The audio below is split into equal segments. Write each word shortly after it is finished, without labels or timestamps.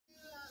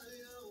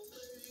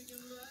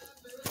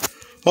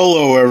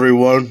Hello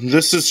everyone,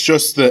 this is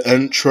just the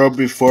intro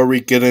before we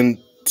get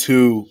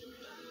into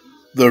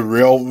the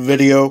real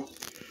video.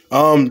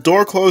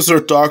 Door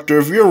closer doctor,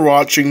 if you're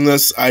watching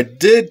this, I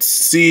did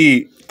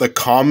see the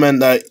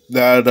comment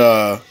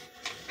that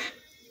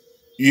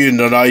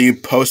you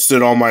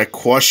posted on my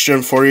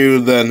question for you.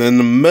 Then in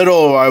the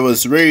middle I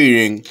was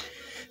reading,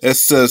 it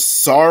says,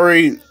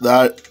 sorry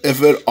that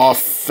if it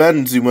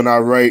offends you when I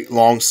write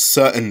long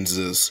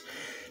sentences.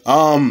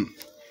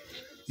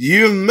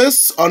 You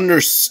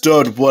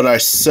misunderstood what I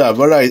said.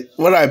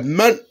 What I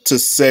meant to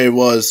say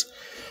was,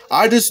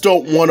 I just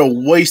don't want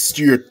to waste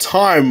your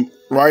time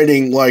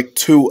writing like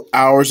 2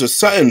 hours of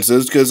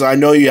sentences because I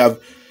know you have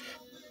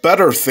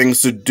better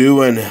things to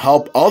do and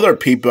help other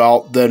people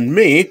out than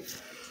me.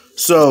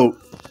 So,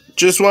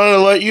 just wanted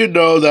to let you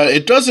know that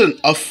it doesn't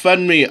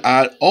offend me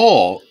at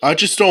all. I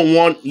just don't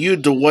want you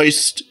to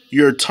waste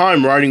your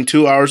time writing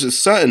 2 hours of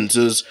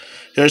sentences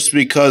just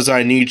because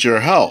I need your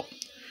help.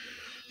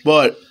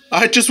 But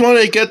I just want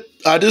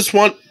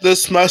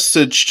this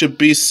message to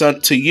be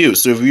sent to you.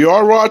 So if you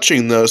are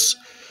watching this,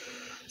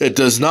 it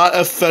does not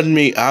offend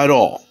me at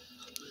all.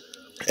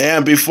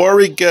 And before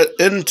we get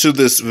into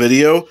this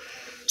video,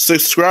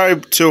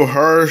 subscribe to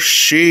her.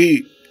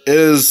 She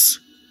is...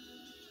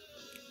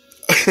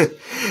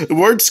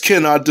 Words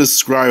cannot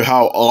describe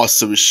how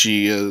awesome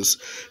she is.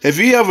 If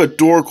you have a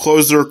door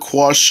closer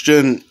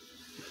question,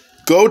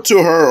 go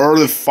to her or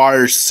the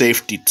Fire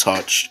Safety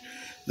Touch.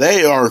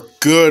 They are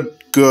good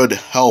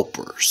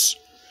helpers.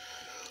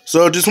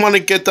 So just want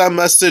to get that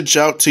message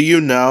out to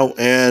you now,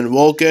 and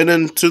we'll get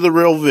into the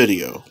real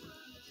video.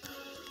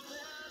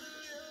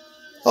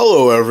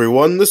 Hello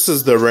everyone, this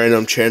is the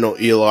Random Channel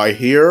Eli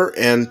here,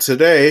 and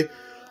today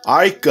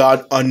I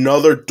got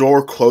another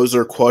door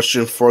closer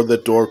question for the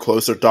door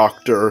closer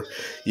doctor.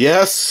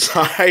 Yes,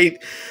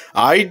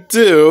 I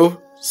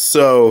do.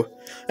 So,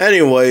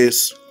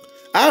 anyways,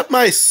 at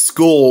my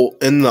school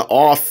in the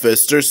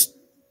office,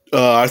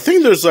 I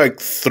think there's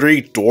like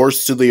 3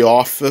 doors to the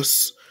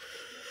office.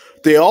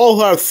 They all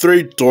have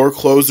 3 door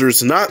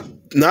closers. Not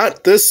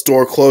this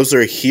door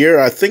closer here.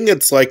 I think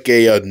it's like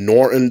a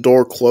Norton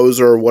door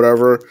closer or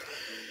whatever.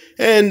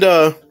 And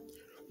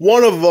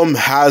one of them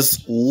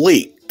has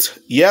leaked.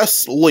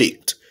 Yes,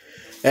 leaked.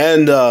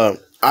 And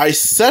I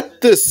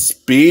set the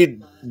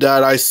speed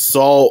that I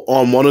saw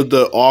on one of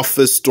the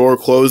office door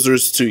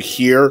closers to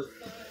here.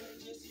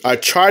 I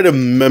try to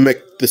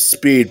mimic the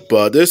speed,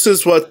 but this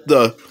is what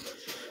the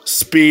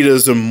speed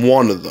is in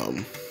one of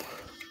them.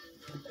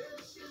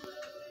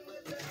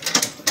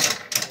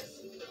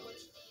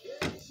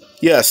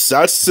 Yes,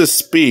 that's the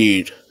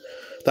speed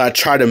that I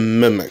try to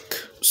mimic.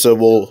 So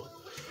we'll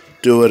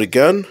do it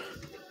again.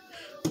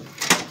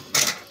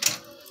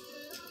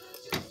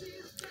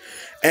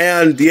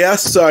 And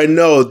yes, I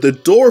know the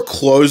door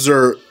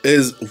closer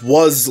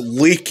was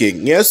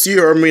leaking. Yes,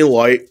 you heard me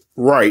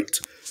right.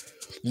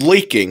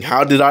 Leaking.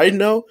 How did I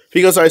know?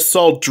 Because I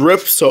saw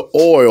drips of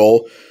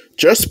oil.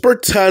 Just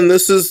pretend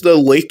this is the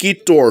leaky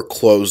door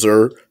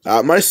closer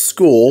at my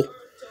school.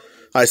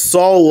 I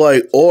saw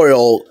like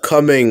oil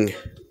coming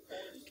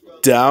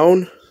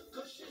down.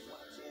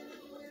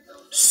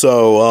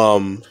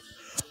 So,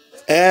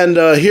 and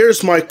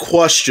here's my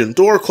question.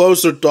 Door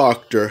closer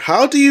doctor,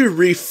 how do you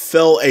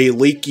refill a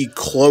leaky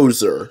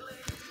closer?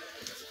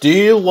 Do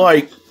you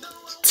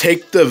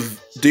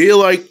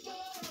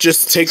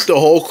just take the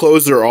whole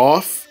closer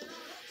off?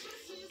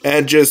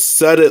 And just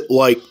set it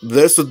like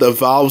this with the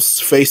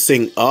valves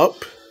facing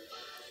up.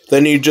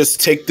 Then you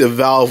just take the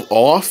valve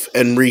off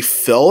and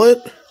refill it.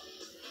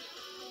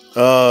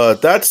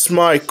 That's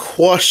my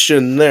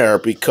question there,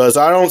 because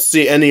I don't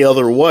see any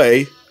other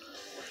way.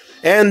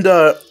 And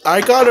I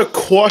got a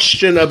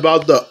question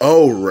about the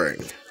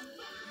O-ring.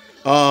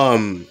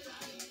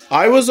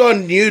 I was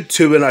on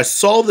YouTube and I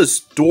saw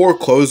this door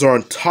closer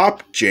on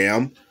Top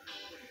Jam.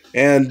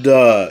 And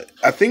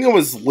I think it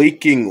was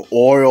leaking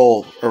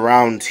oil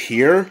around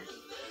here.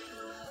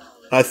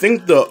 I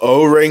think the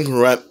O-ring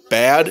went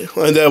bad.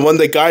 And then when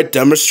the guy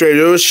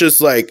demonstrated, it was just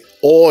like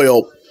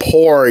oil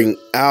pouring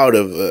out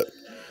of it.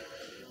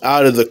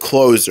 Out of the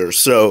closer.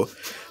 So,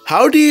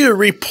 how do you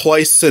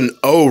replace an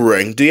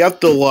O-ring? Do you have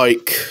to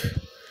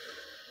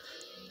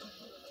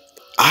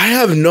I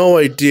have no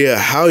idea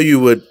how you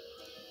would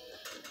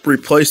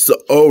replace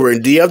the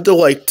O-ring. Do you have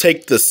to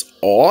take this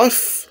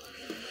off?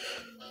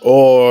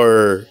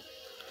 Or,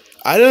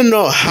 I don't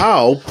know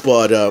how,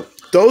 but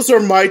those are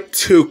my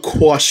 2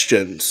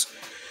 questions.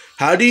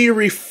 How do you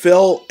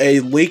refill a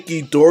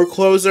leaky door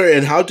closer,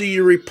 and how do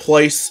you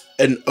replace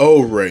an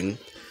O-ring?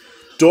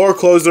 Door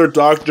closer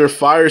doctor,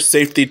 Fire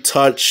Safety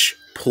Touch,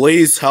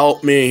 please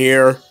help me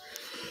here.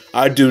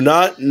 I do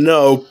not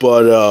know,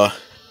 but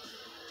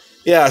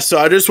yeah, so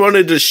I just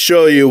wanted to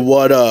show you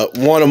what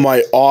one of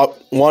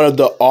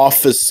the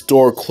office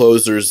door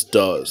closers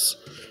does.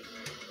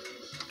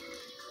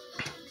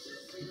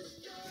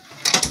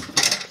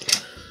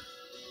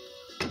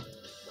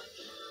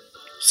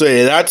 So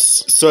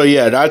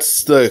yeah,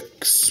 that's the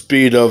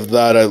speed of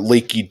that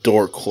leaky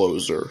door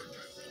closer.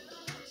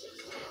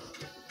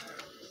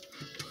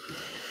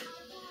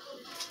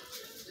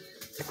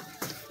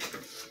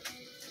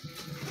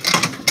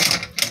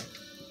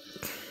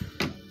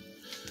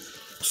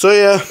 So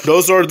yeah,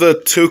 those are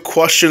the 2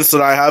 questions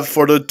that I have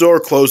for the door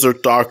closer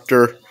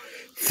doctor.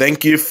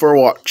 Thank you for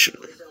watching.